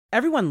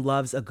Everyone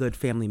loves a good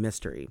family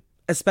mystery,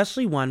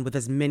 especially one with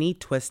as many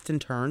twists and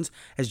turns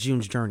as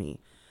June's journey.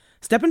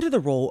 Step into the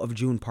role of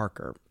June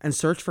Parker and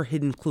search for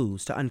hidden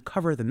clues to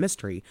uncover the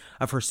mystery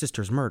of her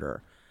sister's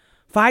murder.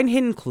 Find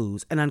hidden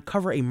clues and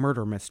uncover a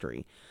murder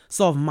mystery.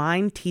 Solve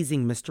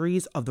mind-teasing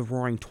mysteries of the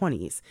Roaring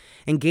Twenties.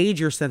 Engage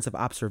your sense of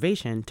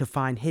observation to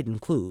find hidden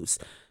clues.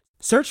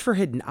 Search for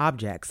hidden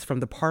objects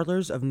from the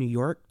parlors of New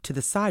York to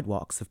the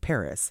sidewalks of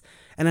Paris,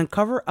 and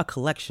uncover a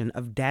collection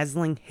of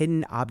dazzling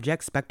hidden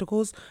object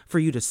spectacles for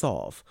you to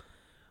solve.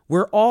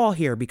 We're all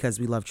here because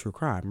we love true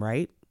crime,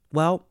 right?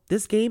 Well,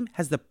 this game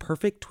has the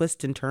perfect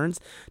twists and turns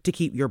to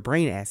keep your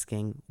brain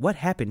asking, what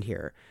happened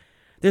here?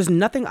 There's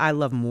nothing I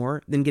love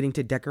more than getting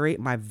to decorate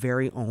my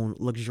very own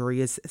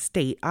luxurious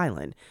state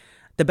island.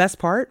 The best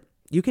part?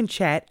 You can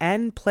chat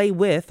and play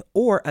with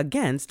or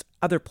against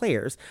other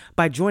players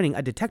by joining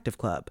a detective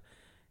club.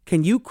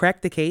 Can you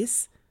crack the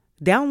case?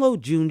 Download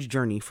June's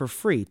Journey for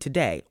free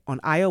today on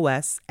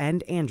iOS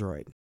and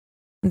Android.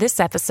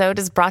 This episode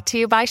is brought to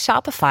you by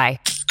Shopify.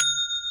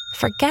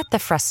 Forget the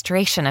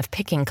frustration of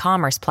picking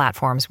commerce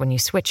platforms when you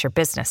switch your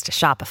business to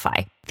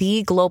Shopify,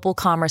 the global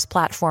commerce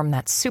platform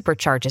that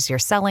supercharges your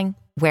selling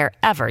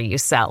wherever you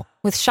sell.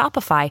 With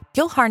Shopify,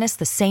 you'll harness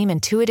the same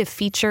intuitive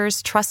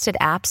features, trusted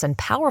apps, and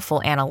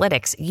powerful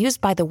analytics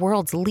used by the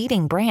world's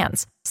leading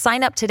brands.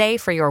 Sign up today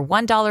for your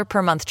 $1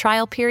 per month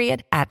trial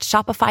period at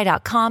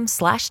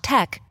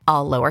shopify.com/tech,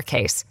 all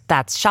lowercase.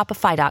 That's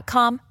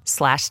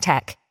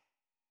shopify.com/tech.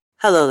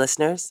 Hello,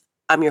 listeners.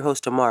 I'm your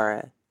host,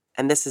 Amara,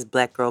 and this is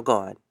Black Girl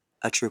Gone,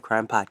 a true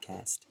crime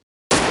podcast.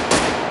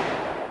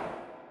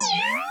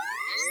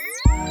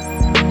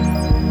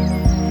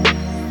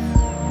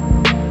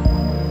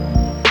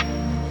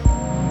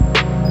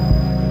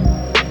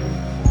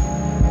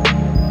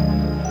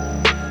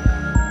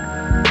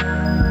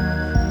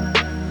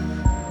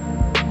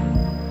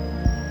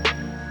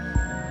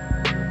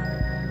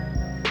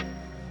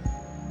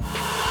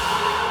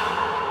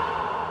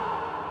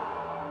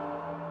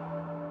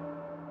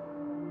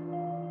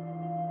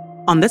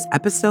 On this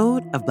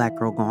episode of Black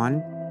Girl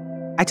Gone,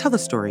 I tell the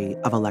story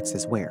of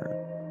Alexis Ware,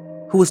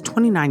 who was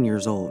 29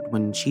 years old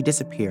when she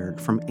disappeared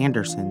from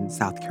Anderson,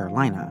 South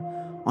Carolina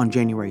on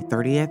January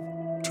 30th,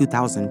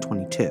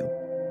 2022.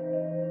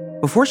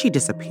 Before she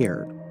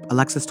disappeared,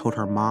 Alexis told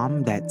her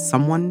mom that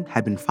someone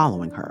had been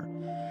following her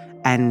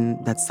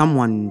and that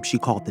someone she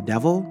called the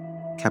devil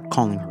kept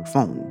calling her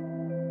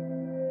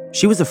phone.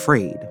 She was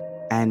afraid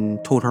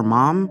and told her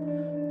mom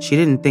she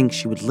didn't think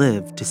she would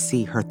live to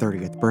see her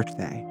 30th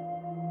birthday.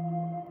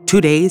 2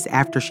 days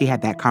after she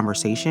had that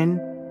conversation,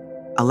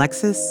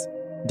 Alexis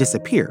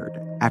disappeared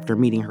after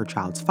meeting her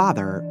child's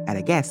father at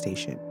a gas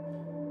station.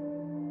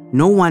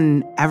 No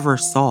one ever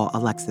saw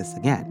Alexis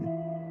again.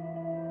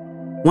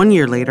 1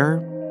 year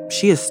later,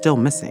 she is still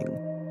missing,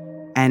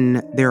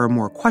 and there are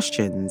more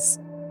questions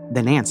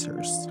than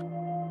answers.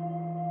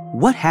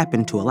 What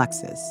happened to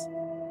Alexis?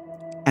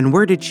 And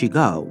where did she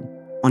go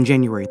on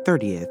January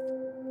 30th,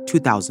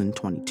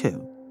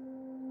 2022?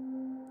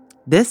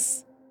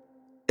 This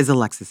is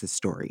Alexis's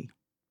story.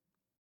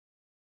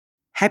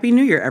 Happy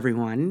New Year,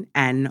 everyone,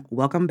 and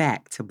welcome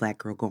back to Black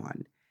Girl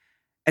Gone.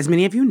 As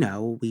many of you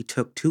know, we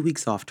took 2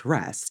 weeks off to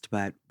rest,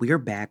 but we are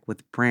back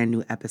with brand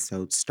new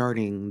episodes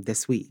starting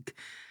this week.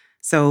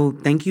 So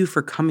thank you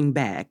for coming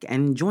back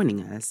and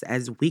joining us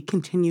as we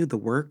continue the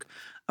work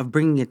of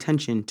bringing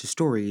attention to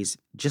stories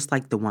just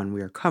like the one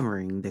we are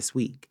covering this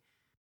week.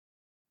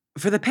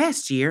 For the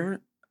past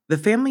year, the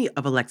family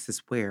of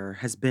Alexis Ware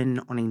has been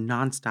on a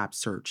nonstop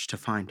search to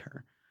find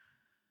her.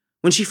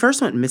 When she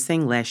first went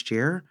missing last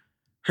year,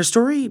 her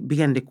story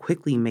began to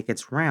quickly make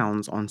its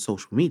rounds on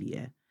social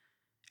media.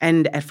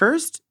 And at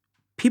first,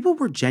 people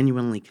were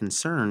genuinely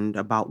concerned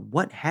about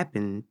what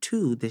happened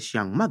to this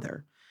young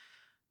mother.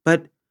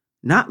 But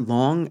not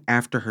long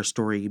after her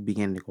story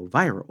began to go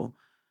viral,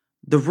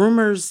 the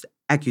rumors,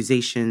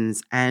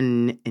 accusations,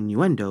 and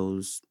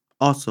innuendos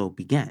also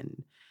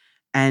began.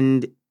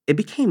 And it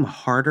became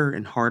harder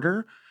and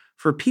harder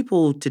for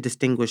people to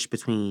distinguish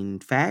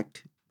between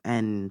fact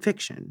and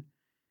fiction.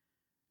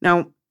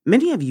 Now,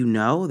 many of you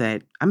know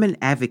that I'm an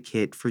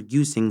advocate for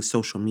using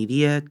social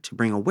media to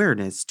bring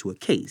awareness to a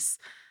case,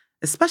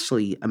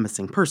 especially a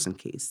missing person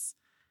case.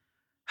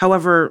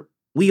 However,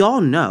 we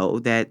all know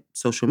that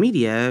social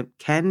media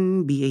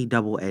can be a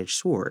double-edged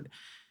sword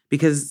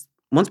because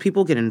once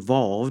people get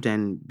involved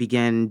and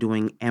begin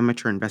doing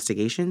amateur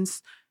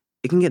investigations,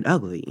 it can get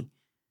ugly.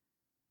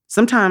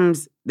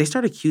 Sometimes they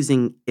start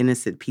accusing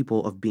innocent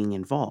people of being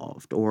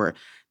involved, or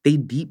they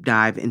deep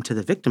dive into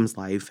the victim's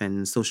life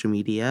and social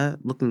media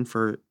looking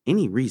for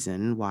any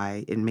reason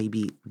why it may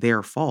be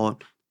their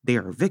fault they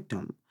are a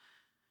victim.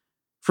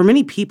 For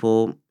many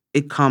people,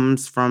 it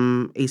comes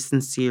from a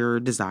sincere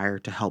desire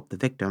to help the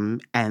victim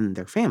and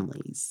their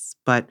families.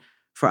 But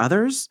for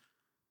others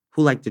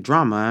who like the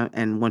drama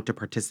and want to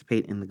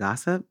participate in the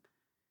gossip,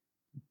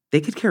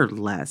 they could care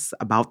less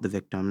about the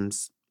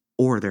victims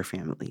or their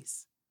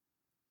families.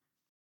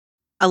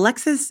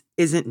 Alexis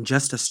isn't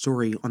just a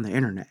story on the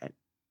internet.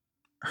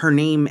 Her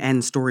name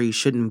and story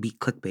shouldn't be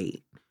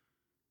clickbait.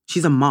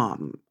 She's a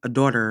mom, a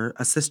daughter,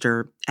 a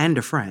sister, and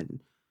a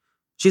friend.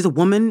 She's a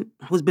woman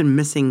who's been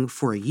missing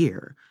for a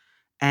year.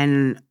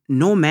 And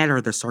no matter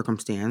the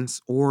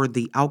circumstance or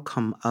the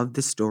outcome of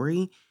this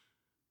story,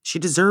 she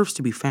deserves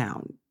to be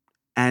found.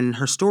 And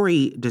her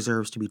story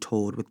deserves to be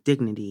told with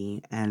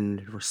dignity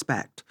and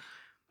respect.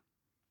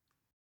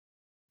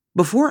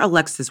 Before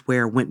Alexis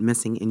Ware went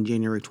missing in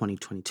January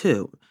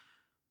 2022,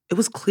 it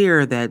was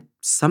clear that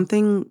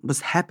something was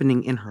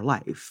happening in her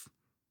life.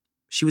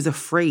 She was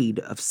afraid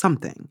of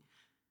something.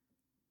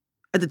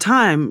 At the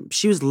time,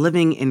 she was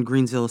living in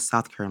Greensville,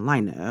 South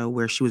Carolina,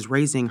 where she was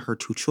raising her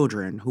two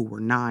children, who were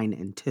 9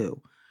 and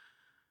 2.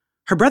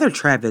 Her brother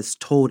Travis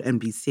told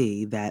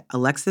NBC that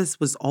Alexis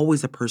was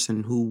always a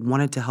person who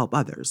wanted to help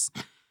others.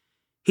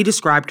 He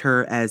described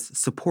her as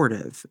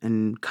supportive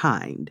and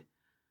kind.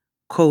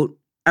 Quote,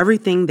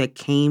 everything that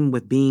came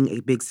with being a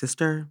big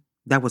sister,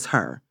 that was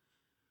her.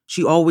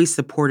 She always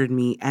supported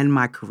me and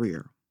my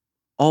career,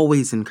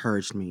 always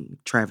encouraged me,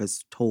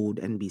 Travis told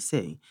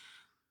NBC.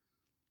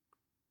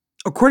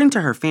 According to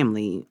her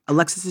family,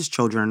 Alexis's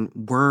children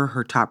were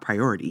her top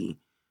priority.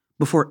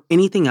 Before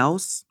anything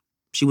else,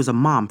 she was a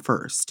mom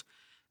first,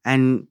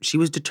 and she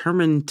was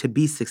determined to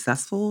be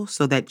successful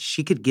so that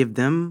she could give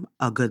them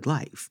a good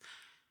life.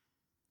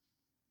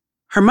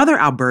 Her mother,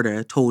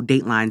 Alberta, told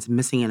Dateline's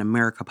Missing in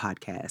America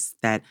podcast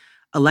that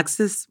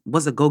Alexis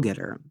was a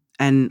go-getter,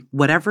 and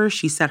whatever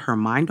she set her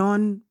mind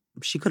on,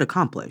 she could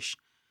accomplish.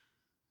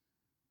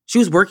 She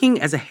was working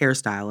as a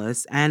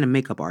hairstylist and a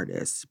makeup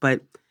artist,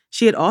 but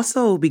she had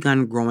also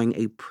begun growing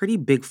a pretty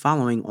big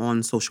following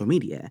on social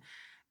media.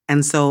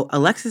 And so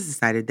Alexis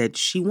decided that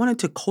she wanted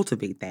to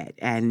cultivate that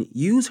and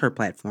use her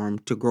platform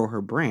to grow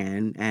her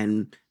brand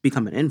and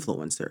become an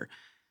influencer.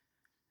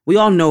 We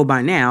all know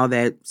by now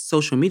that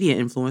social media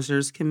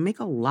influencers can make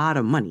a lot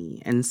of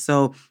money. And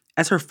so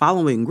as her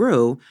following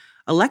grew,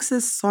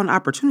 Alexis saw an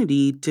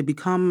opportunity to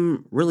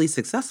become really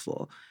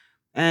successful.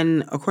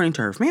 And according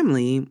to her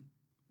family,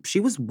 she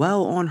was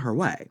well on her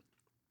way.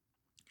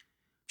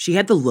 She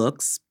had the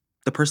looks,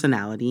 the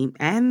personality,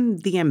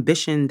 and the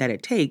ambition that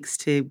it takes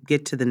to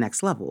get to the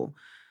next level.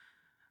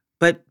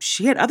 But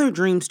she had other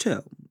dreams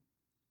too.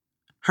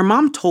 Her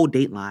mom told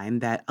Dateline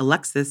that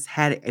Alexis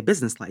had a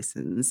business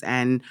license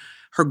and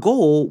her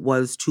goal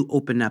was to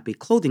open up a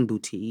clothing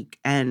boutique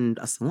and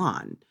a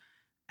salon.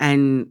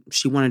 And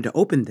she wanted to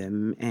open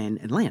them in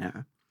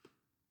Atlanta.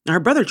 Now, her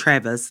brother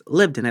Travis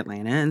lived in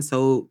Atlanta, and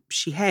so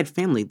she had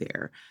family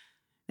there.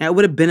 Now, it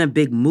would have been a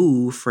big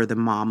move for the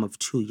mom of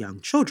two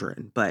young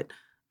children, but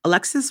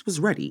Alexis was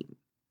ready.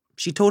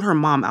 She told her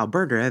mom,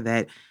 Alberta,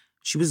 that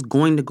she was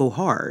going to go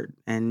hard,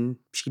 and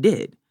she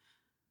did.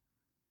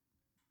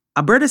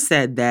 Alberta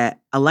said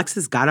that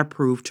Alexis got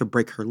approved to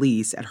break her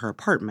lease at her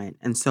apartment,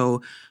 and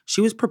so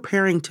she was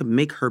preparing to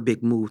make her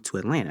big move to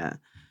Atlanta.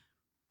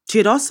 She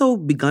had also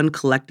begun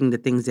collecting the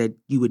things that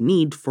you would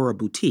need for a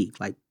boutique,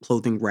 like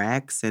clothing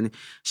racks, and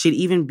she had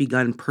even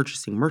begun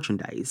purchasing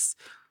merchandise.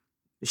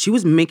 She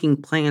was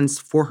making plans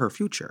for her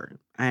future,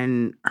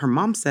 and her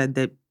mom said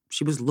that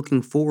she was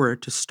looking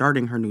forward to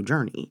starting her new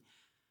journey.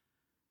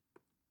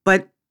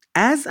 But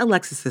as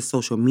Alexis's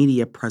social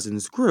media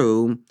presence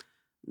grew,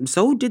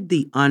 so did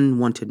the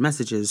unwanted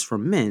messages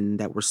from men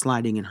that were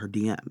sliding in her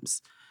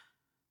DMs.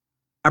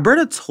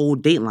 Alberta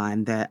told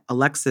Dateline that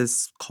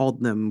Alexis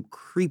called them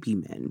creepy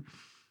men,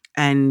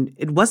 and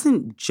it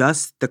wasn't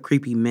just the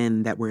creepy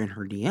men that were in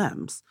her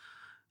DMs.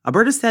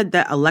 Alberta said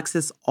that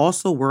Alexis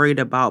also worried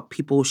about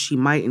people she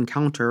might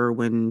encounter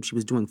when she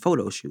was doing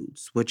photo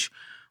shoots, which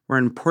were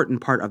an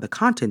important part of the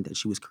content that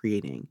she was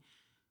creating.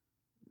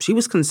 She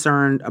was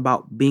concerned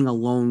about being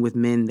alone with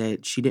men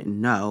that she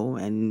didn't know,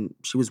 and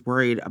she was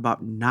worried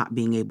about not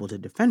being able to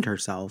defend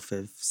herself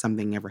if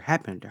something ever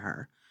happened to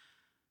her.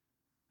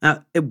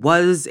 Now, it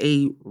was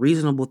a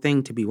reasonable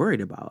thing to be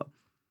worried about.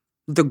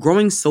 With the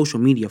growing social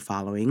media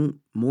following,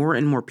 more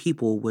and more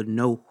people would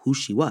know who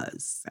she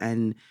was,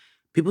 and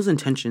people's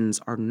intentions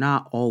are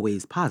not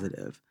always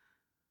positive.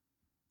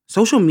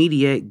 Social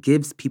media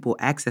gives people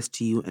access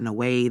to you in a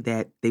way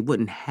that they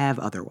wouldn't have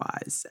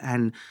otherwise,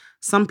 and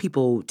some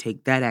people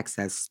take that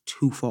access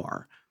too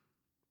far.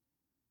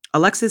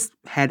 Alexis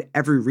had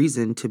every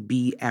reason to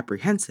be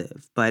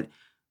apprehensive, but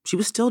she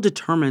was still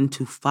determined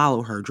to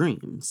follow her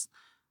dreams.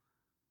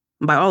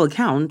 By all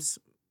accounts,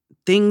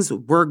 things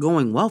were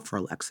going well for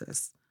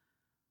Alexis.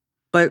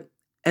 But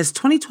as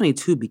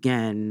 2022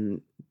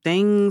 began,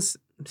 things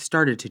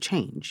started to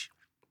change.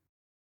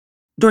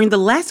 During the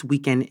last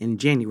weekend in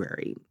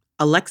January,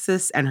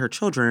 Alexis and her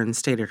children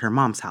stayed at her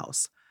mom's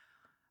house.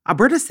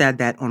 Alberta said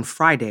that on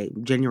Friday,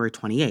 January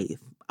 28th,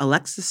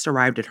 Alexis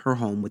arrived at her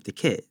home with the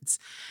kids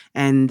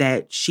and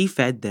that she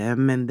fed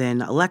them and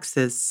then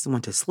Alexis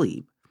went to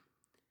sleep.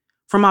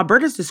 From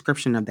Alberta's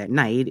description of that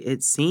night,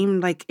 it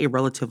seemed like a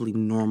relatively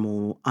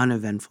normal,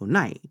 uneventful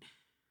night.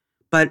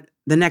 But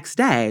the next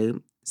day,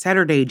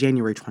 Saturday,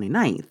 January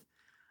 29th,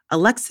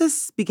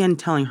 Alexis began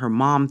telling her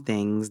mom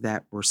things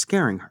that were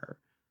scaring her.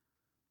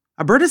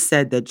 Alberta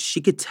said that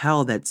she could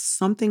tell that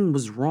something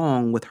was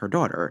wrong with her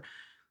daughter.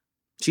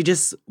 She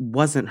just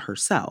wasn't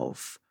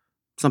herself.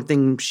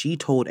 something she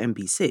told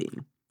NBC.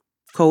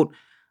 Quote,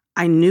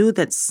 I knew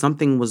that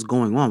something was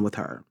going on with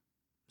her.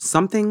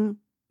 Something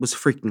was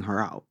freaking her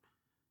out.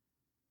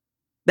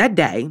 That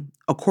day,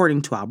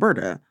 according to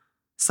Alberta,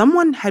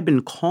 someone had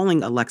been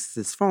calling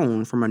Alexis's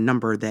phone from a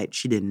number that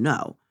she didn't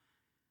know.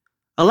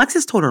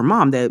 Alexis told her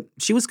mom that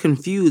she was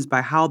confused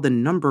by how the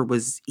number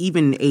was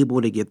even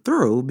able to get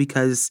through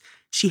because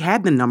she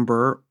had the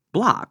number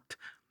blocked.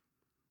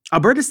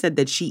 Alberta said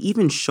that she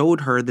even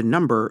showed her the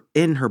number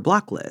in her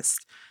block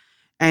list.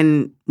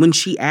 And when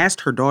she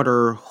asked her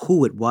daughter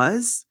who it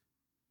was,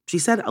 she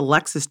said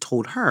Alexis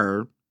told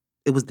her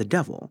it was the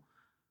devil.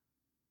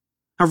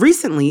 Now,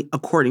 recently,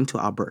 according to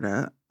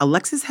Alberta,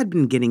 Alexis had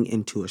been getting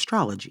into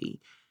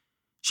astrology.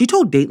 She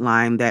told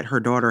Dateline that her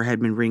daughter had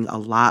been reading a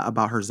lot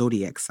about her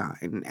zodiac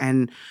sign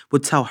and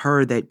would tell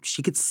her that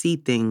she could see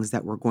things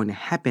that were going to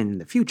happen in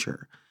the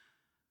future.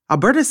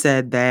 Alberta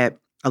said that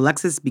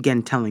Alexis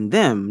began telling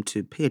them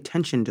to pay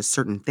attention to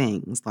certain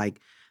things like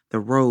the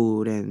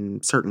road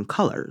and certain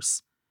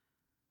colors.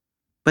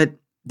 But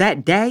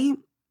that day,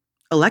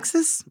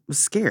 Alexis was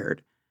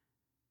scared.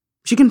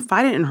 She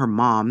confided in her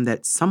mom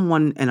that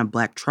someone in a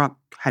black truck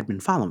had been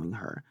following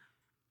her.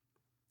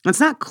 It's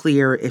not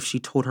clear if she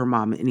told her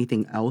mom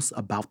anything else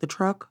about the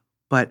truck,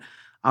 but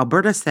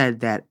Alberta said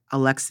that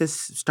Alexis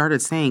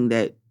started saying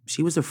that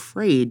she was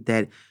afraid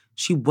that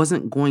she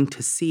wasn't going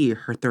to see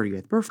her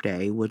 30th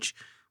birthday, which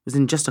was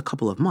in just a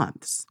couple of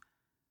months.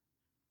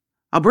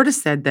 Alberta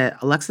said that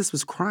Alexis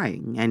was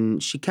crying,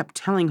 and she kept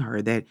telling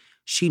her that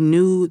she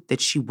knew that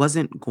she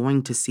wasn't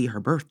going to see her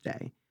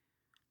birthday.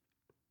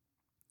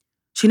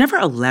 She never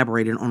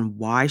elaborated on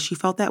why she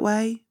felt that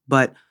way,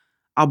 but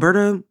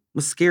Alberta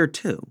was scared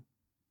too.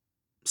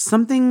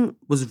 Something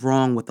was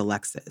wrong with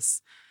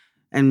Alexis,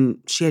 and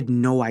she had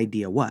no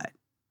idea what.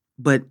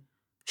 But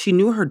she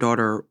knew her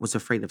daughter was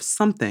afraid of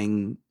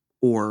something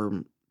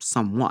or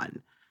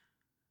someone.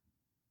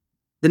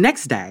 The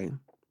next day,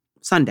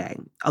 Sunday,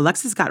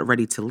 Alexis got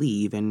ready to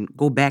leave and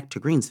go back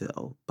to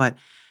Greensville. But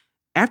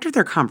after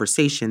their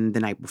conversation the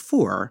night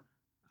before,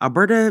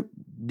 Alberta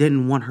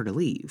didn't want her to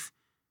leave.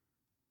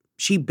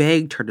 She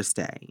begged her to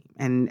stay,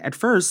 and at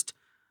first,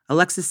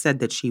 Alexis said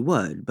that she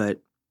would,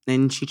 but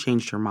then she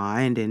changed her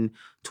mind and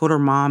told her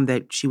mom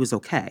that she was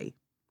okay.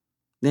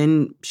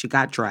 Then she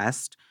got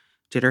dressed,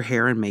 did her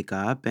hair and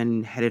makeup,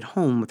 and headed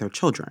home with her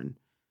children.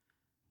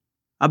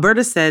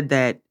 Alberta said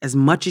that as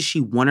much as she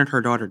wanted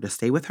her daughter to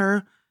stay with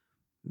her,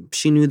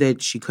 she knew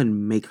that she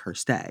couldn't make her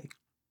stay.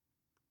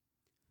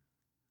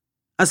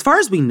 As far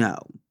as we know,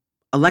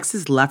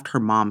 Alexis left her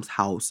mom's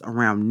house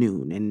around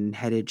noon and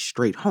headed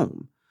straight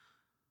home.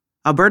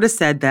 Alberta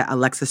said that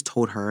Alexis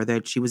told her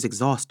that she was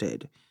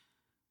exhausted.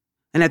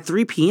 And at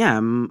 3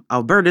 p.m.,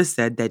 Alberta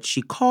said that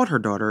she called her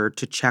daughter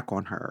to check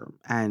on her,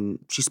 and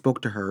she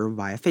spoke to her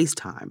via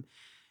FaceTime.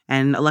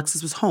 And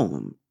Alexis was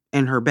home,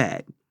 in her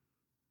bed.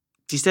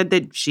 She said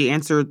that she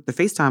answered the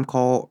FaceTime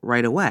call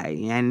right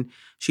away, and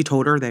she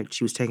told her that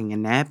she was taking a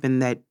nap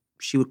and that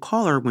she would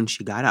call her when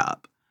she got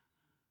up.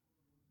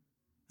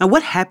 Now,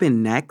 what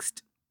happened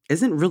next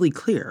isn't really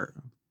clear,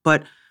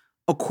 but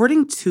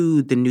according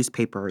to the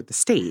newspaper The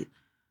State,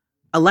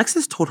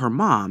 Alexis told her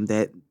mom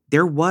that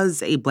there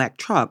was a black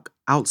truck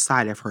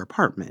outside of her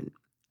apartment,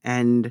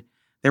 and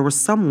there was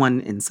someone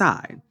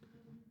inside.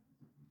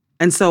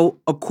 And so,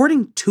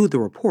 according to the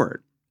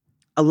report,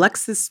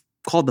 Alexis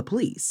called the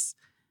police.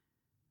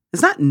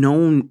 It's not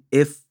known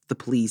if the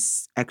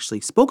police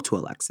actually spoke to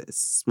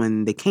Alexis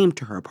when they came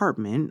to her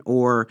apartment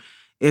or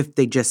if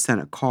they just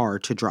sent a car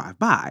to drive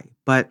by.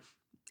 But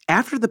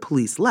after the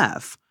police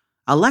left,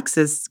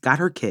 Alexis got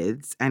her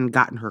kids and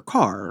got in her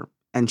car,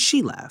 and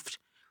she left.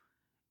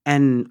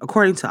 And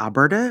according to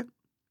Alberta,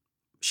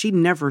 she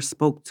never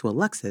spoke to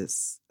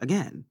Alexis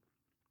again.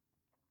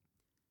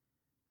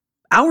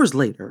 Hours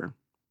later,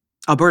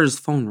 Alberta's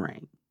phone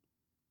rang.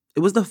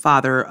 It was the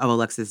father of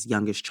Alexis'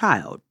 youngest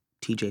child,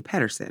 TJ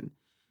Patterson.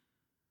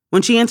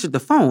 When she answered the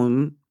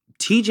phone,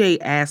 TJ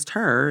asked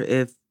her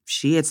if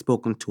she had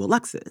spoken to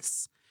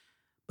Alexis.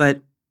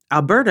 But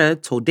Alberta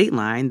told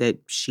Dateline that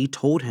she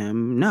told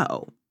him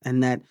no,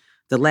 and that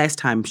the last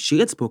time she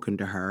had spoken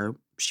to her,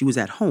 she was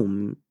at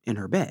home in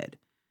her bed.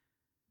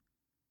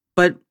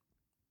 But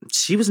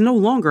she was no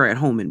longer at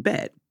home in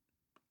bed.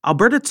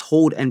 Alberta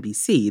told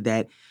NBC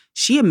that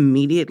she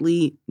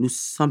immediately knew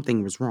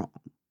something was wrong.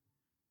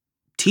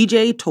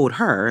 TJ told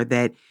her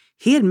that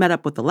he had met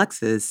up with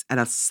Alexis at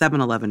a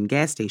 7-Eleven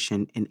gas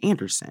station in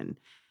Anderson,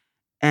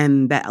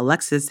 and that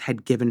Alexis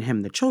had given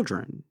him the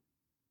children.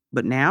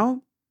 But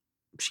now,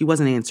 she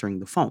wasn't answering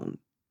the phone.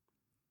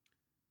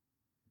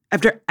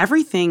 After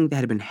everything that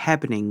had been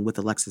happening with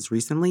Alexis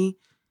recently,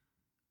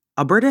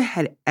 Alberta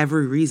had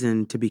every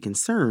reason to be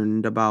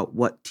concerned about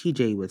what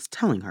TJ was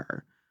telling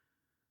her.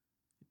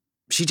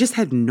 She just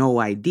had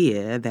no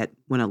idea that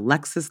when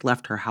Alexis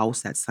left her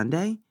house that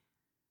Sunday,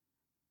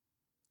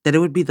 that it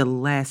would be the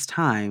last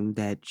time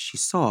that she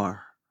saw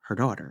her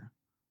daughter.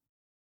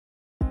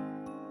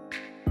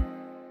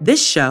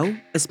 This show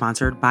is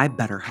sponsored by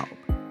BetterHelp.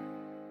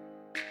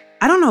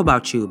 I don't know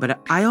about you, but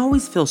I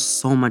always feel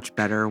so much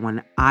better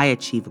when I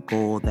achieve a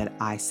goal that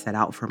I set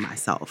out for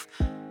myself.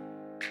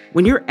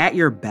 When you're at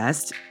your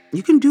best,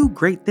 you can do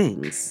great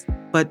things,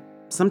 but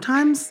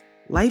sometimes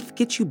life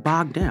gets you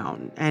bogged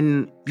down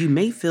and you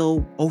may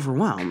feel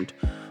overwhelmed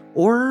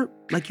or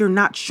like you're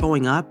not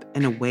showing up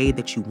in a way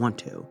that you want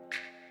to.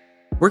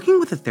 Working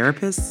with a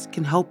therapist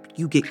can help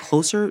you get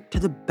closer to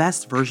the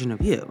best version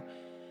of you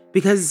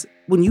because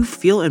when you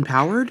feel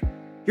empowered,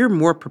 you're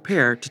more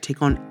prepared to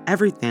take on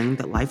everything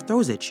that life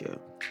throws at you.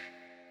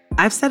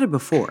 I've said it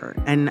before,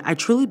 and I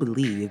truly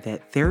believe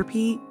that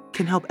therapy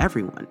can help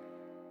everyone.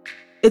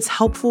 It's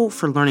helpful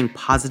for learning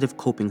positive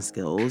coping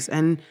skills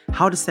and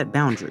how to set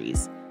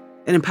boundaries.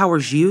 It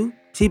empowers you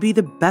to be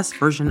the best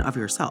version of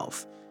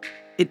yourself.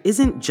 It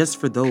isn't just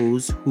for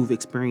those who've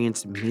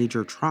experienced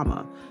major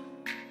trauma.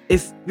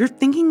 If you're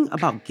thinking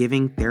about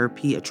giving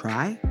therapy a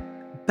try,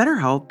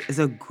 BetterHelp is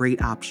a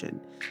great option.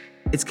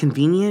 It's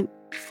convenient,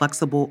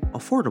 flexible,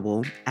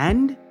 affordable,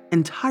 and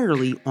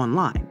entirely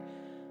online.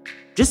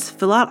 Just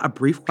fill out a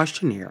brief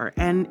questionnaire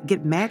and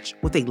get matched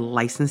with a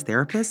licensed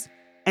therapist,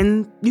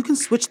 and you can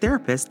switch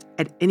therapists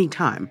at any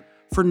time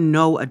for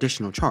no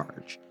additional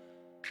charge.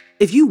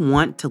 If you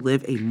want to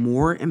live a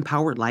more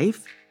empowered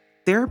life,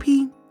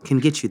 therapy can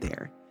get you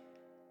there.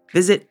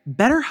 Visit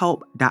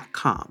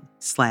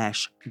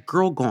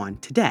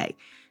betterhelp.com/girlgone today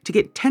to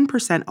get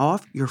 10%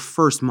 off your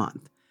first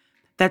month.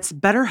 That's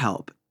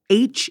BetterHelp,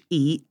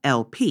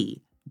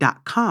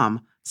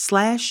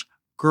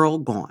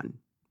 HELP.com/girlgone.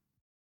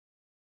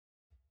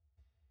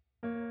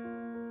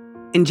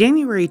 In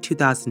January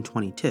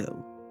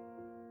 2022,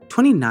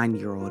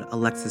 29-year-old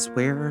Alexis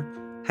Ware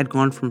had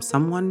gone from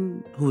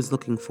someone who was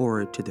looking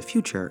forward to the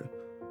future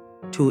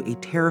to a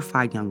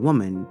terrified young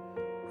woman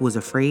who was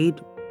afraid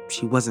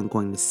she wasn't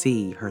going to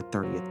see her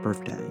 30th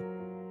birthday.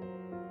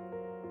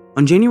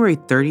 On January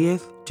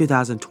 30th,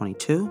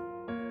 2022,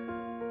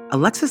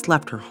 Alexis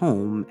left her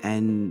home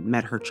and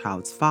met her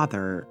child's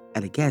father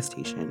at a gas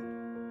station.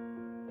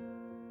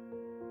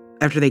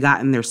 After they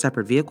got in their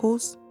separate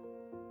vehicles,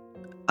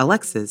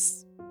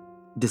 Alexis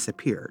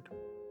disappeared.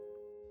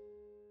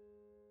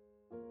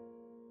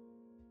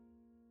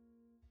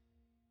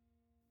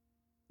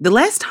 The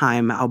last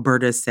time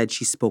Alberta said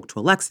she spoke to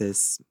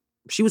Alexis,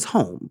 she was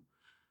home.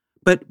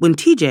 But when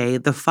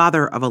TJ, the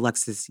father of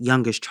Alexis'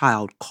 youngest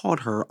child, called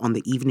her on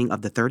the evening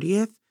of the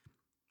 30th,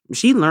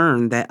 she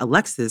learned that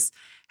Alexis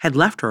had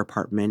left her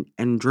apartment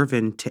and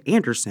driven to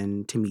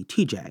Anderson to meet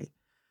TJ.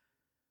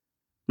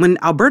 When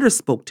Alberta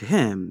spoke to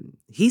him,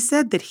 he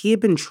said that he had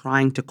been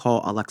trying to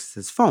call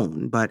Alexis'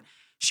 phone, but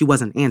she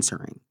wasn't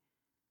answering.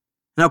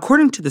 Now,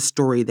 according to the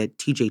story that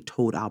TJ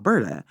told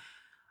Alberta,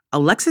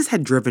 Alexis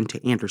had driven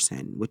to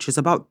Anderson, which is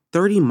about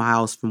 30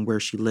 miles from where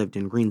she lived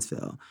in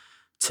Greensville,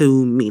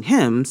 to meet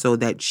him so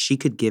that she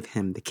could give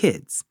him the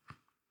kids.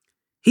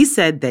 He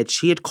said that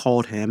she had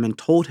called him and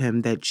told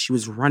him that she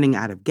was running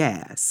out of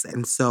gas,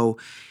 and so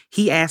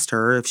he asked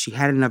her if she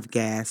had enough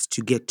gas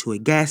to get to a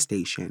gas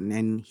station,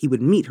 and he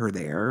would meet her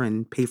there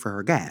and pay for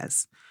her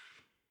gas.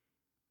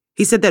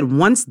 He said that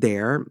once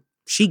there,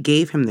 she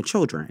gave him the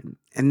children,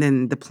 and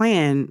then the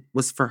plan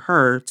was for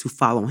her to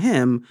follow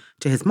him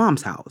to his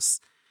mom's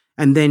house,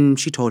 and then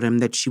she told him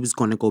that she was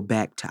going to go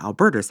back to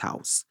Alberta's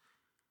house.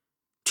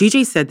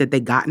 TJ said that they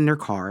got in their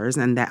cars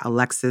and that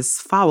Alexis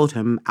followed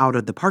him out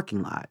of the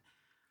parking lot.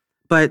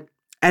 But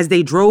as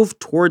they drove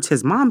towards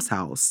his mom's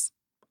house,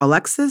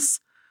 Alexis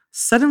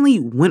suddenly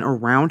went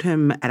around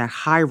him at a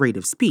high rate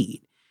of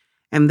speed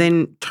and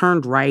then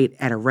turned right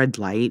at a red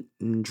light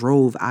and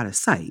drove out of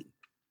sight.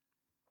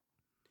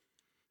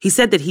 He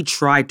said that he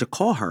tried to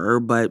call her,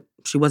 but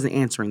she wasn't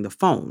answering the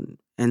phone.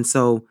 And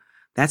so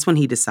that's when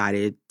he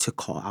decided to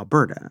call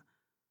Alberta.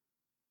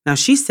 Now,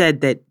 she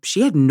said that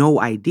she had no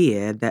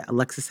idea that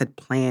Alexis had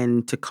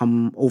planned to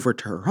come over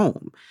to her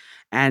home,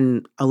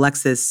 and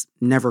Alexis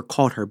never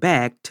called her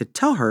back to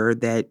tell her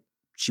that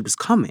she was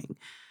coming.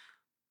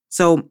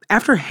 So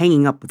after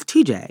hanging up with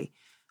TJ,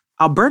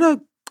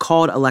 Alberta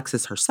called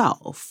Alexis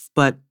herself,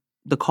 but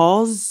the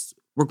calls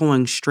were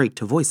going straight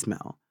to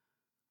voicemail.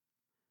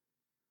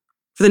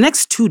 For the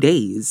next 2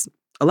 days,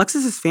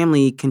 Alexis's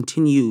family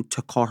continued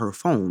to call her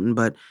phone,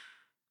 but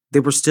they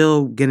were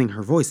still getting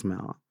her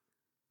voicemail.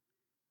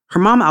 Her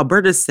mom,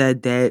 Alberta,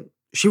 said that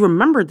she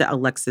remembered that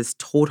Alexis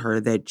told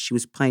her that she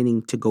was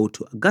planning to go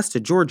to Augusta,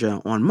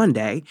 Georgia on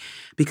Monday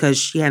because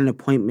she had an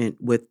appointment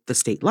with the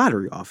state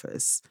lottery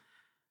office.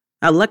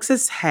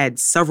 Alexis had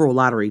several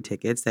lottery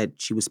tickets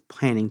that she was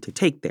planning to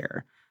take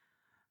there.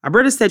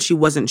 Alberta said she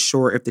wasn't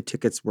sure if the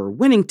tickets were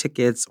winning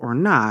tickets or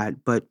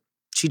not, but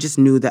she just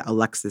knew that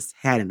Alexis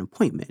had an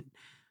appointment.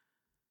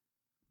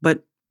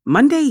 But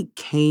Monday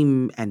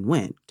came and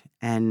went,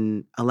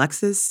 and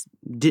Alexis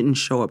didn't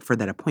show up for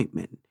that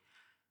appointment.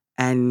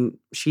 And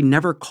she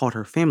never called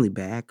her family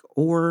back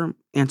or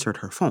answered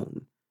her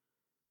phone.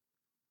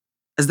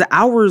 As the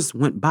hours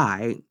went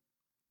by,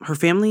 her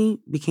family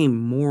became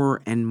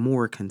more and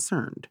more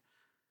concerned.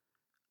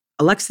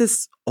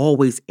 Alexis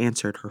always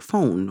answered her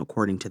phone,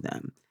 according to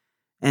them,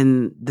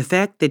 And the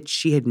fact that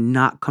she had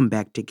not come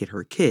back to get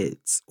her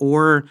kids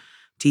or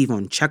to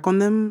even check on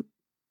them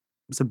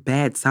was a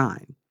bad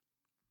sign.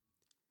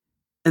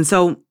 And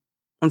so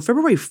on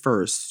February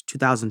 1st,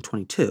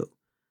 2022,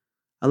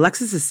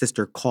 Alexis's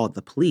sister called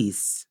the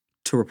police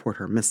to report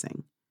her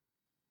missing.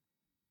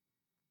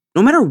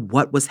 No matter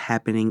what was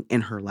happening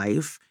in her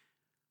life,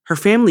 her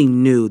family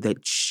knew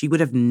that she would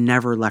have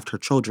never left her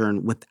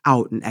children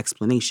without an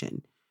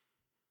explanation.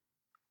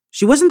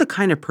 She wasn't the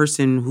kind of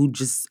person who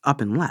just up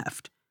and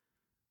left.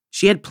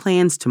 She had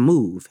plans to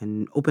move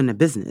and open a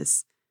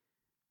business.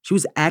 She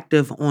was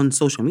active on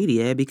social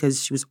media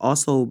because she was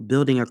also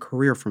building a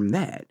career from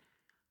that.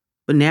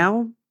 But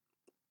now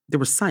there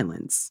was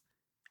silence,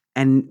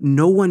 and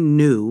no one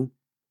knew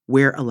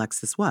where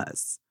Alexis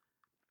was.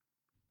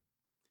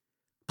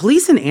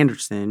 Police in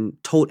Anderson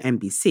told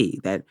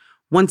NBC that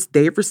once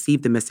they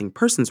received the missing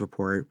persons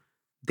report,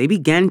 they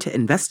began to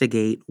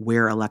investigate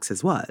where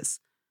Alexis was.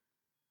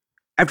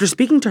 After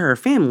speaking to her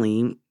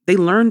family, they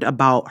learned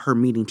about her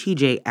meeting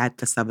TJ at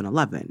the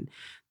 7-Eleven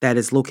that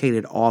is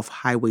located off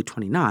Highway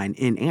 29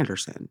 in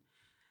Anderson.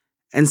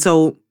 And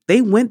so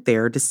they went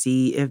there to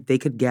see if they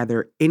could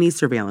gather any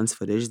surveillance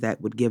footage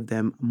that would give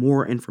them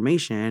more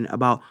information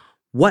about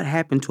what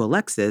happened to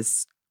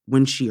Alexis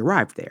when she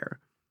arrived there.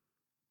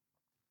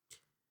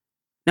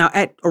 Now,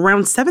 at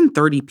around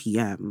 7:30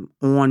 p.m.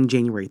 on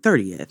January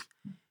 30th,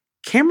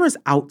 cameras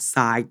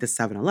outside the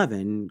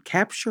 7-Eleven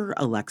capture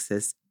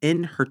Alexis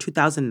in her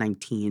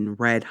 2019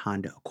 red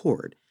Honda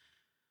Accord.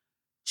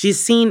 She's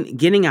seen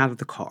getting out of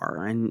the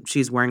car, and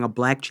she's wearing a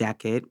black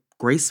jacket,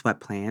 gray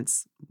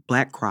sweatpants,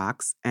 black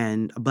Crocs,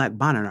 and a black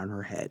bonnet on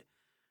her head.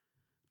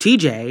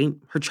 TJ,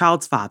 her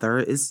child's father,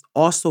 is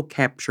also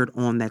captured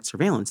on that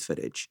surveillance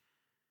footage.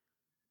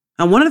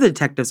 Now, one of the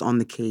detectives on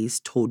the case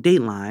told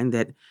Dateline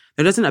that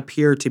there doesn't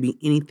appear to be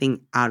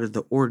anything out of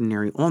the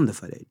ordinary on the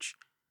footage.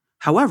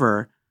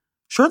 However,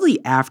 shortly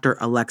after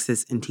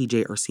Alexis and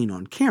TJ are seen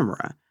on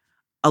camera,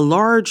 a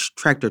large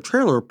tractor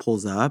trailer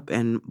pulls up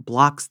and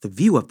blocks the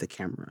view of the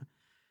camera.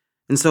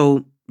 And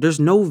so there's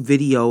no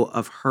video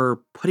of her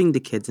putting the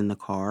kids in the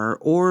car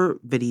or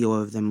video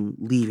of them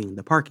leaving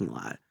the parking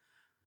lot.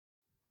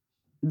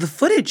 The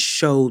footage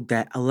showed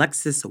that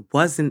Alexis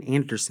was in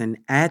Anderson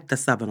at the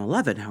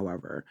 7-Eleven,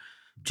 however,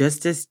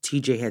 just as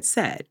TJ had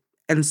said.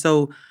 And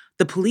so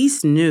the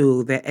police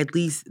knew that at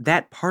least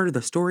that part of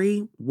the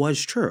story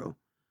was true.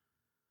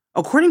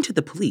 According to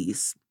the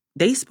police,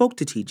 they spoke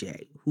to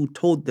TJ, who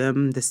told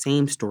them the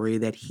same story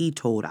that he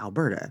told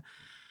Alberta.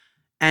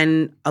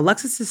 And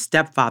Alexis's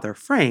stepfather,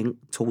 Frank,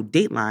 told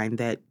Dateline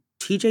that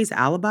TJ's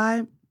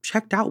alibi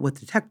checked out with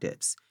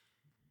detectives.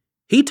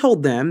 He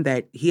told them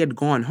that he had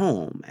gone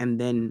home and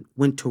then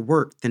went to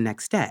work the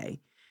next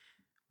day,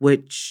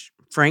 which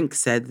Frank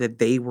said that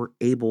they were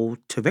able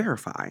to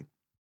verify.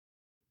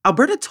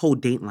 Alberta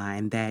told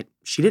Dateline that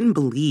she didn't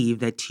believe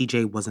that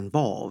TJ was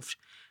involved,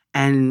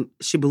 and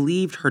she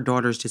believed her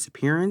daughter's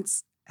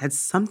disappearance had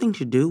something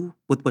to do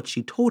with what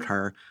she told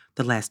her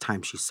the last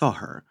time she saw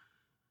her.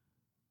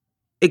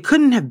 It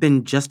couldn't have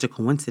been just a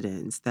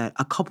coincidence that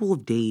a couple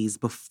of days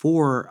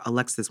before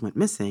Alexis went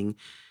missing,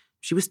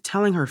 she was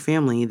telling her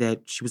family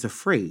that she was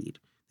afraid,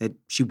 that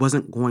she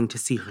wasn't going to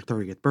see her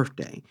 30th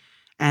birthday,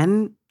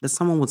 and that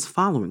someone was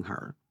following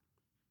her.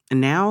 And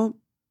now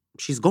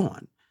she's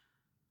gone.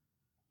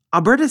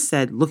 Alberta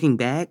said, looking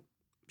back,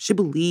 she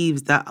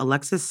believes that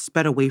Alexis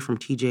sped away from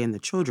TJ and the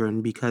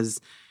children because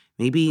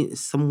maybe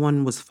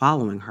someone was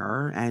following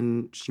her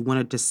and she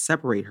wanted to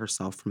separate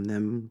herself from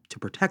them to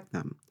protect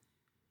them.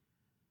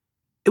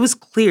 It was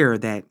clear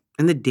that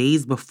in the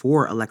days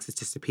before Alexis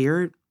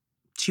disappeared,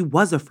 she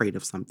was afraid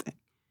of something.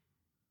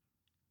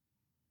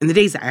 In the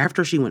days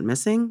after she went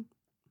missing,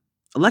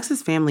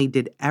 Alexis' family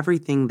did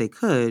everything they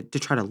could to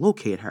try to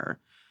locate her,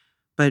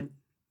 but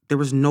there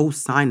was no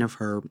sign of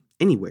her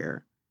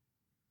anywhere.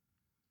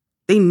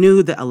 They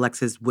knew that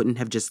Alexis wouldn't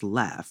have just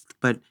left,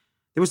 but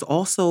there was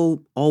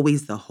also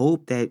always the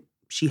hope that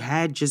she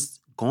had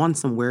just gone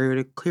somewhere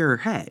to clear her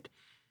head.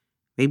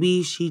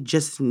 Maybe she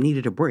just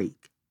needed a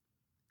break.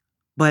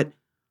 But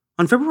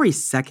on February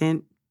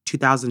 2nd,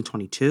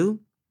 2022,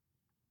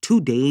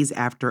 2 days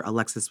after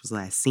Alexis was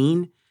last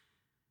seen,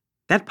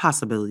 that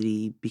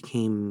possibility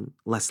became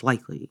less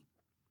likely.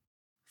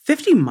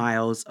 50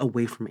 miles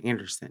away from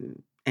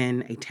Anderson,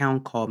 in a town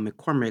called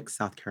McCormick,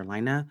 South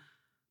Carolina,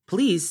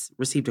 police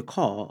received a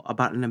call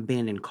about an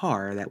abandoned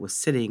car that was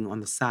sitting on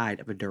the side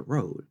of a dirt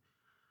road.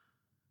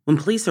 When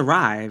police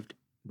arrived,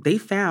 they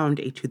found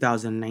a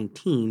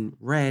 2019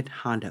 red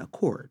Honda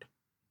Accord.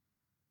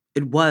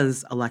 It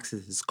was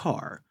Alexis's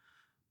car,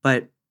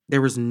 but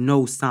there was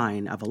no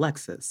sign of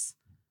Alexis.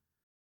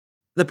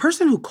 The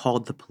person who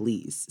called the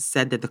police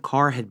said that the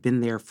car had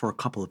been there for a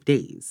couple of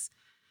days.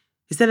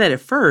 He said that at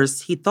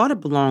first he thought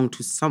it belonged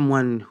to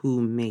someone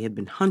who may have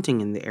been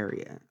hunting in the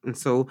area. And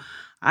so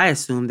I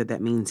assumed that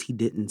that means he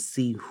didn't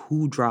see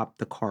who dropped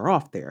the car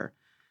off there.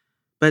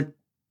 But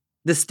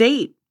the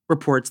state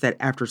reports that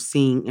after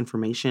seeing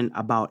information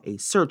about a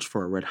search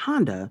for a red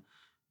Honda,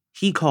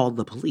 he called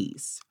the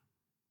police.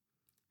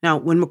 Now,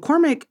 when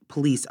McCormick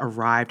police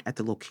arrived at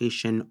the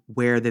location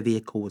where the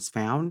vehicle was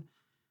found,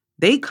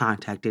 they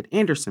contacted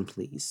Anderson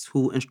police,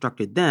 who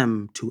instructed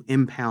them to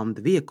impound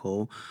the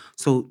vehicle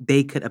so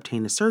they could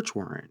obtain a search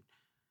warrant.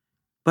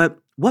 But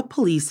what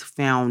police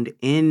found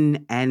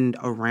in and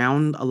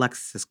around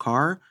Alexis's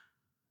car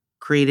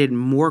created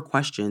more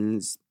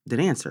questions than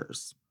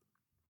answers.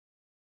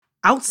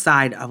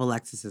 Outside of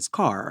Alexis's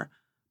car,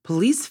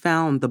 police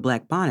found the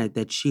black bonnet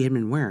that she had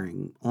been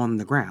wearing on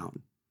the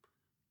ground.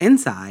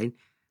 Inside,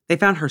 they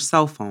found her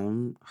cell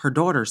phone, her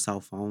daughter's cell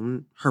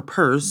phone, her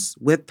purse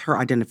with her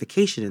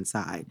identification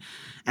inside,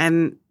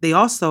 and they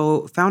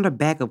also found a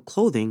bag of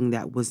clothing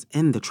that was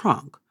in the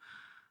trunk.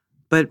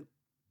 But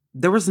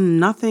there was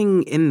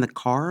nothing in the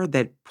car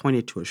that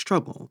pointed to a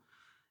struggle,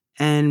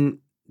 and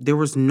there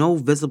was no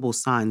visible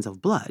signs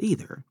of blood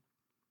either.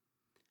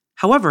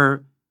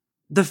 However,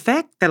 the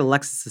fact that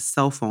Alexis's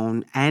cell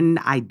phone and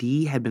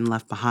ID had been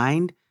left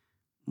behind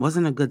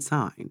wasn't a good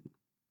sign.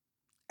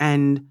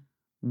 And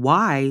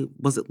why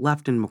was it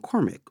left in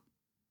McCormick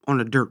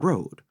on a dirt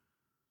road?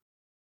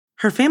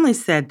 Her family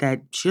said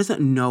that she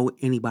doesn't know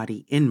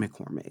anybody in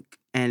McCormick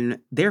and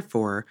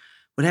therefore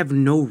would have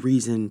no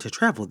reason to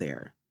travel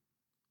there.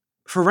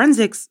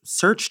 Forensics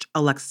searched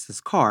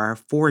Alexis's car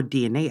for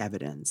DNA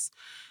evidence,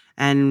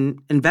 and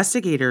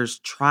investigators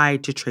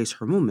tried to trace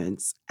her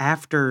movements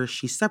after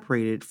she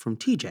separated from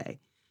TJ.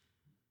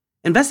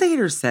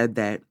 Investigators said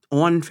that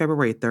on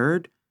February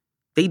 3rd,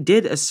 they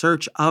did a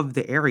search of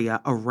the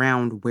area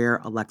around where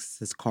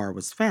Alexis's car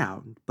was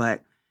found,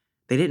 but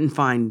they didn't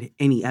find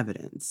any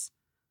evidence.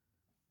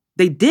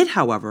 They did,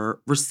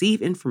 however,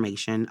 receive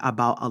information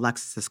about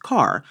Alexis's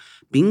car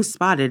being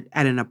spotted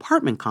at an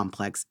apartment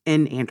complex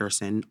in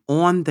Anderson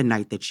on the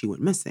night that she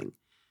went missing.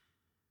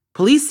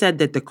 Police said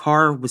that the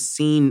car was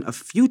seen a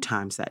few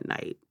times that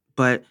night,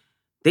 but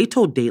they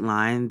told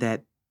Dateline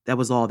that that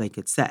was all they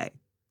could say.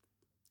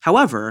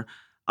 However,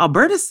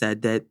 Alberta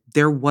said that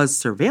there was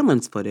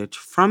surveillance footage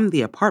from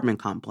the apartment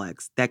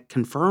complex that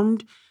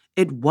confirmed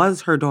it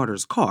was her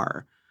daughter's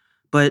car,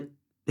 but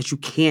that you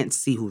can't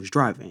see who was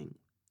driving.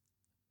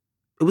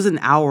 It was an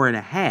hour and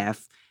a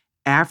half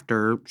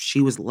after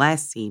she was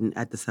last seen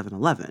at the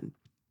 7-Eleven.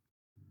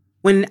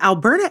 When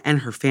Alberta and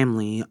her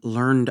family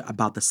learned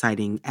about the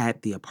sighting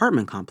at the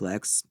apartment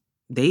complex,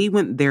 they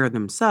went there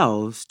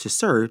themselves to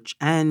search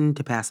and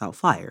to pass out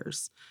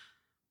flyers.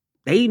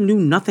 They knew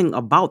nothing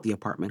about the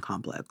apartment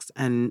complex,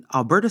 and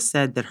Alberta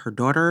said that her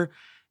daughter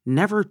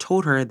never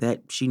told her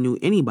that she knew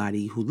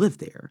anybody who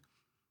lived there.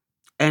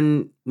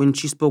 And when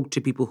she spoke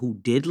to people who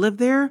did live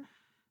there,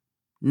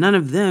 none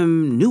of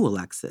them knew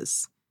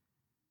Alexis.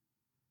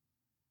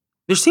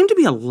 There seemed to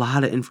be a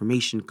lot of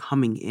information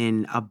coming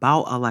in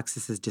about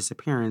Alexis's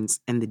disappearance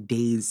in the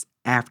days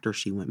after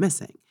she went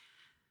missing.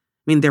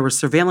 I mean, there was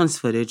surveillance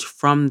footage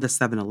from the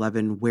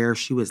 7-Eleven where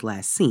she was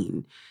last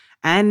seen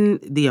and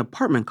the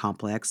apartment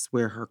complex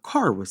where her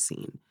car was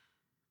seen.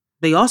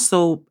 They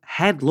also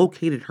had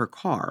located her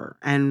car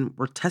and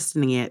were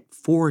testing it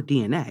for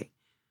DNA.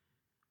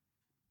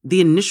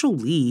 The initial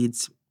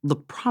leads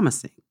looked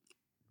promising,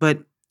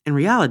 but in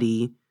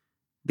reality,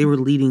 they were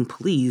leading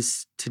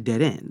police to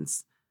dead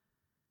ends.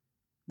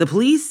 The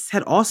police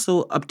had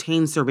also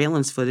obtained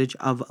surveillance footage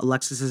of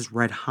Alexis's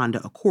red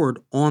Honda Accord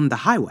on the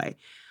highway,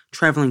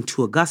 traveling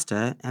to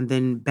Augusta and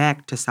then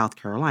back to South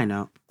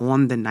Carolina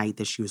on the night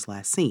that she was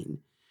last seen.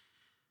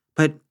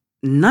 But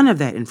none of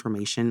that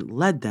information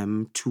led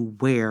them to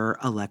where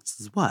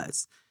Alexis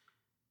was.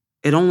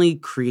 It only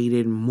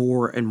created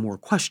more and more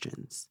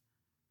questions.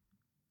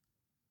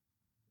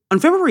 On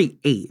February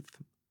 8th,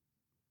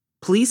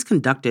 police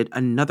conducted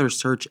another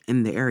search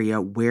in the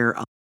area where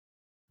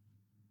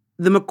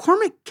the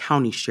McCormick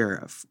County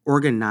Sheriff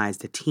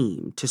organized a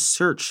team to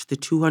search the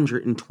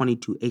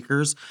 222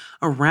 acres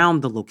around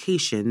the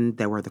location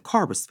where the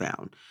car was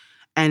found.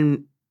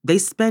 And they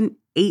spent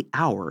 8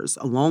 hours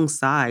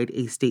alongside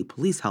a state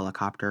police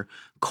helicopter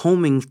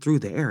combing through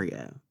the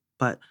area.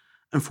 But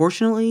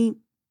unfortunately,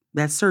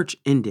 that search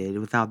ended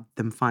without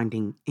them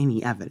finding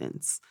any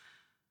evidence.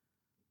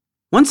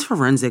 Once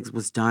forensics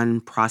was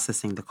done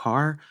processing the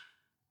car,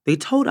 they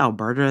told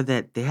Alberta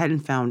that they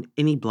hadn't found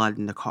any blood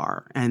in the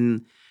car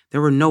and there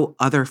were no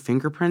other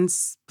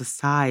fingerprints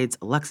besides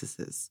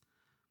Alexis's.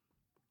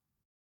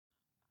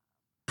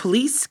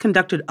 Police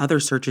conducted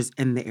other searches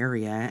in the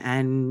area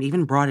and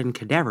even brought in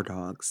cadaver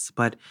dogs,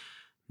 but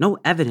no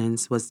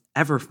evidence was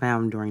ever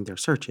found during their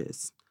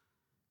searches.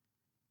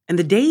 In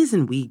the days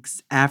and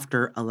weeks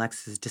after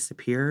Alexis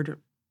disappeared,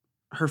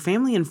 her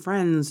family and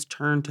friends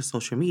turned to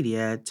social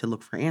media to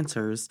look for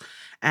answers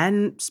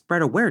and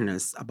spread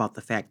awareness about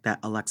the fact that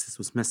Alexis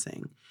was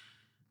missing.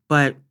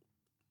 But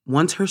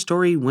once her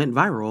story went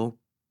viral,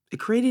 it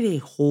created a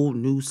whole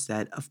new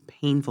set of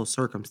painful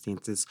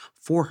circumstances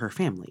for her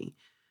family.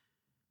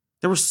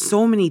 There were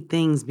so many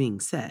things being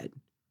said.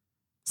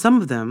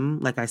 Some of them,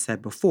 like I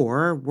said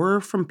before,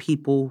 were from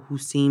people who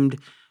seemed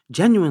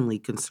genuinely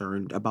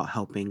concerned about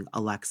helping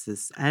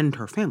Alexis and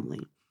her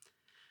family.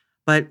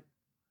 But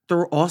there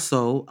were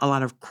also a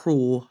lot of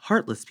cruel,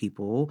 heartless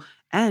people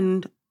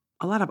and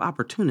a lot of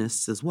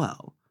opportunists as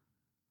well.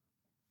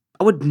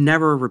 I would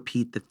never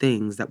repeat the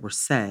things that were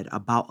said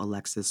about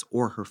Alexis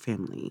or her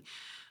family,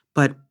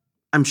 but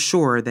I'm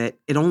sure that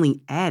it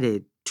only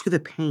added to the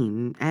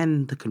pain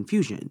and the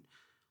confusion.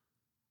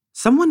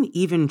 Someone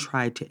even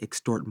tried to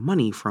extort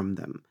money from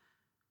them.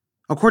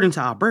 According to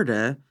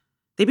Alberta,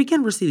 they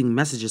began receiving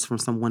messages from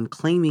someone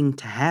claiming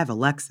to have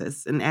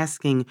Alexis and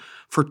asking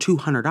for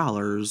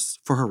 $200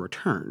 for her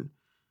return.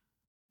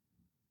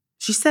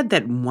 She said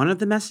that one of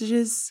the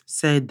messages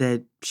said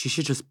that she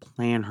should just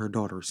plan her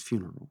daughter's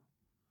funeral.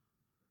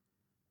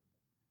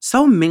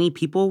 So many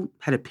people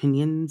had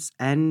opinions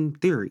and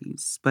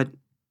theories, but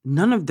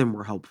none of them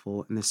were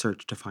helpful in the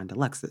search to find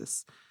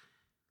Alexis.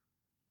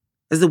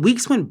 As the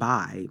weeks went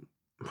by,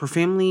 her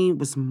family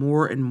was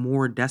more and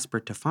more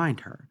desperate to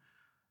find her.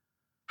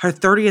 Her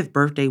 30th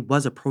birthday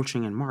was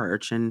approaching in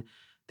March, and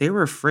they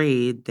were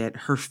afraid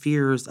that her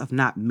fears of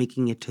not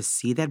making it to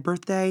see that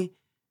birthday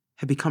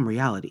had become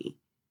reality.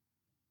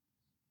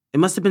 It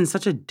must have been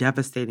such a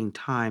devastating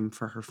time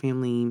for her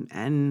family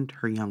and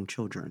her young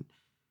children.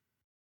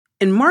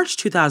 In March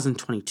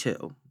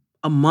 2022,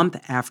 a month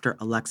after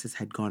Alexis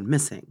had gone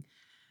missing,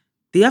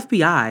 the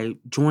FBI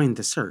joined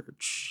the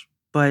search,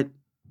 but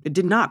it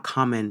did not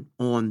comment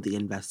on the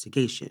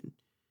investigation.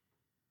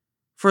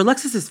 For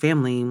Alexis's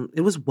family,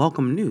 it was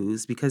welcome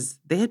news because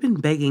they had been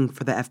begging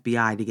for the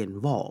FBI to get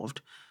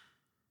involved.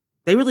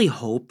 They really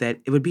hoped that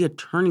it would be a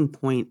turning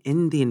point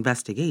in the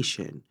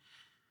investigation.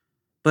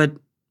 But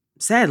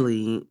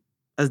sadly,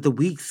 as the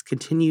weeks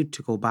continued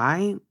to go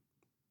by,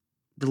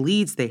 the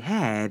leads they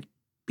had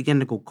began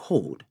to go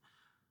cold.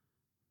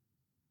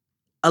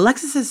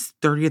 Alexis's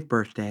 30th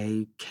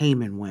birthday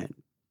came and went.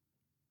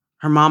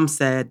 Her mom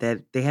said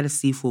that they had a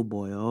seafood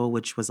boil,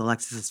 which was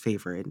Alexis's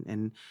favorite,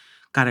 and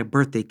got a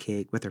birthday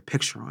cake with her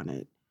picture on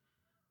it.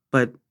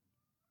 But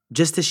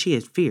just as she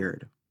had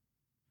feared,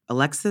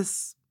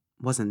 Alexis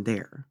wasn't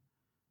there.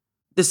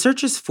 The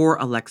searches for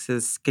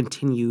Alexis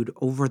continued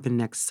over the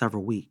next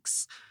several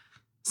weeks,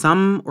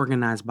 some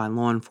organized by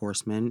law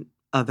enforcement,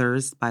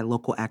 others by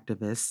local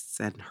activists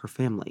and her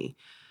family.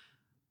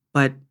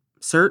 But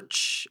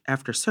search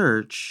after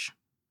search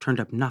turned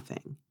up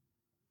nothing.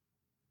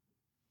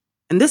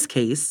 In this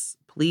case,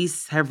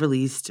 police have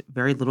released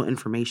very little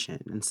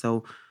information, and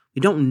so we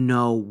don't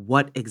know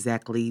what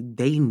exactly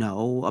they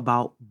know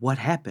about what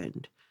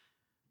happened.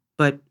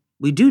 But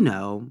we do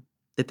know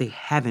that they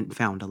haven't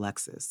found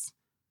Alexis.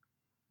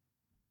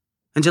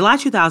 In July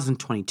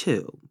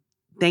 2022,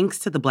 thanks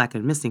to the Black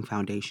and Missing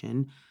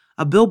Foundation,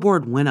 a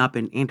billboard went up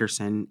in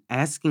Anderson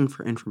asking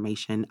for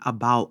information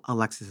about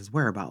Alexis's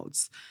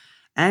whereabouts,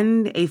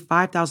 and a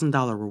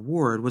 $5,000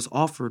 reward was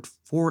offered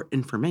for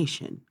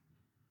information.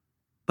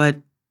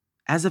 But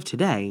as of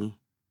today,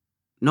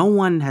 no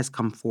one has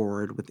come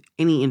forward with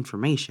any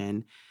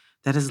information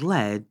that has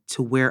led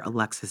to where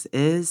Alexis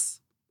is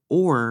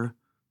or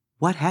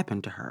what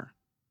happened to her.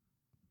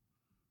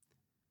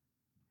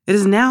 It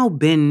has now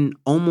been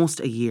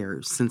almost a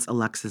year since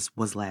Alexis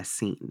was last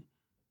seen.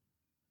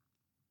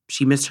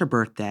 She missed her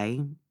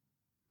birthday,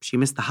 she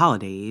missed the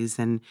holidays,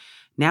 and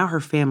now her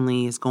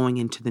family is going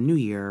into the new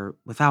year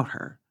without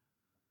her.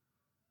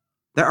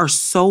 There are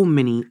so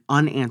many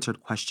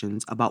unanswered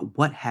questions about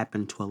what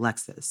happened to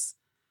Alexis.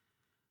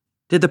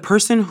 Did the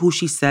person who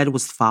she said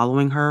was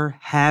following her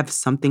have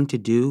something to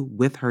do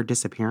with her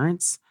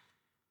disappearance?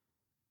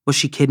 Was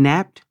she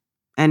kidnapped?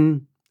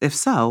 And if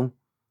so,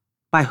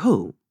 by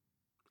who?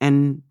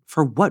 And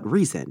for what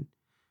reason?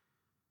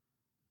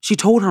 She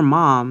told her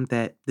mom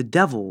that the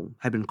devil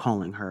had been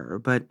calling her,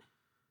 but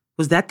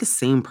was that the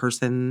same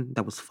person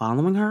that was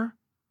following her?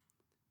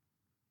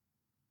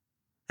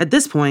 At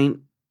this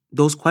point,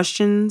 those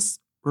questions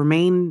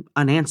remain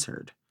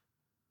unanswered.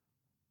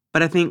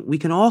 But I think we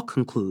can all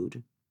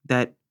conclude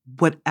that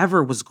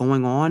whatever was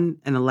going on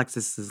in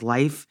Alexis's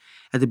life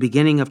at the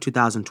beginning of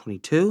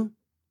 2022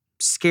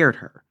 scared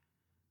her,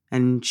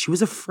 and she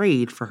was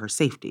afraid for her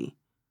safety.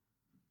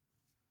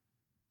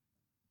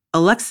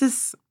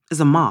 Alexis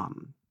is a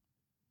mom,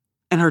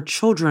 and her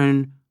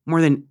children, more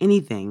than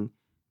anything,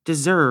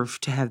 deserve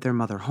to have their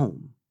mother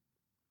home.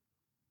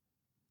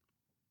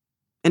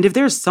 And if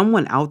there's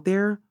someone out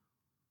there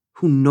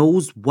who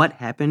knows what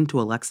happened to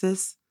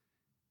Alexis,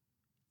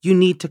 you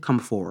need to come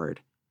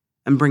forward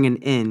and bring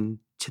an end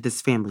to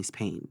this family's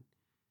pain.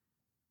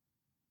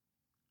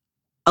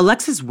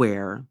 Alexis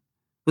Ware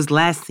was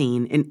last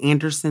seen in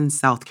Anderson,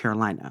 South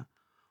Carolina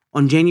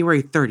on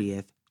January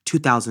 30th,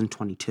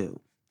 2022.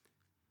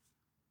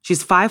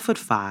 She's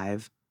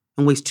 5'5"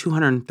 and weighs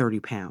 230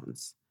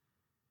 pounds.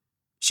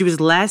 She was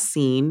last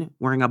seen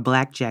wearing a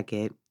black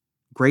jacket,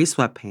 gray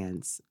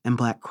sweatpants, and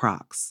black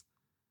Crocs.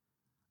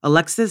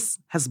 Alexis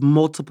has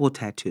multiple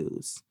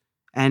tattoos,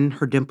 and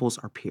her dimples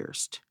are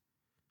pierced.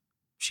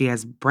 She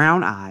has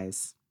brown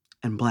eyes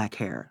and black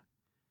hair.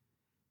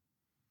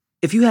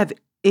 If you have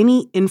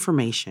any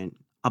information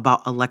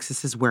about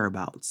Alexis's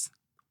whereabouts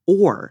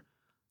or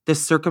the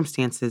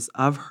circumstances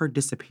of her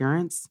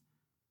disappearance,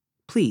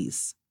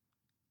 please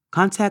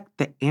contact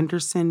the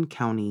Anderson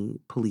County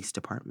Police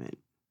Department.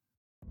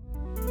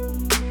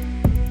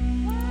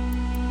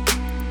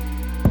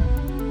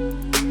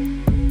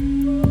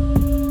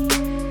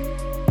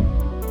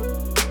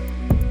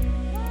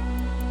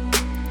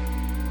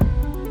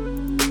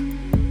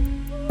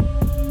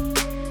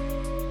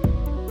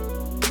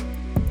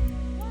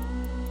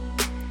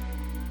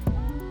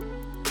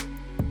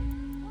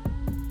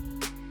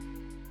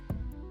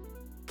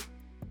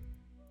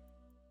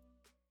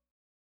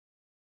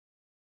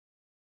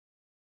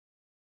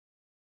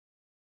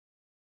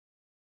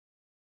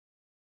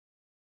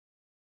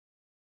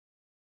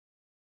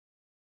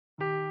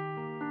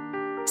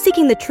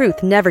 Seeking the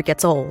truth never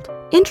gets old.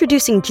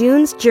 Introducing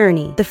June's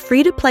Journey, the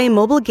free-to-play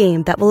mobile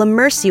game that will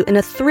immerse you in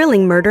a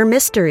thrilling murder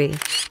mystery.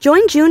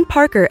 Join June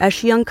Parker as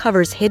she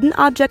uncovers hidden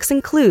objects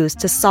and clues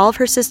to solve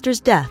her sister's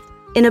death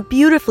in a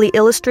beautifully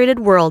illustrated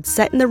world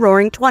set in the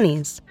Roaring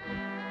 '20s.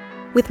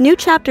 With new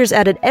chapters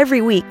added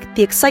every week,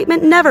 the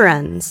excitement never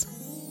ends.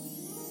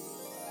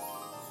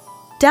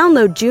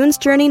 Download June's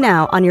Journey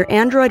now on your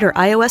Android or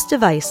iOS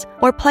device,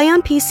 or play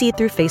on PC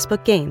through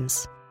Facebook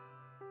Games.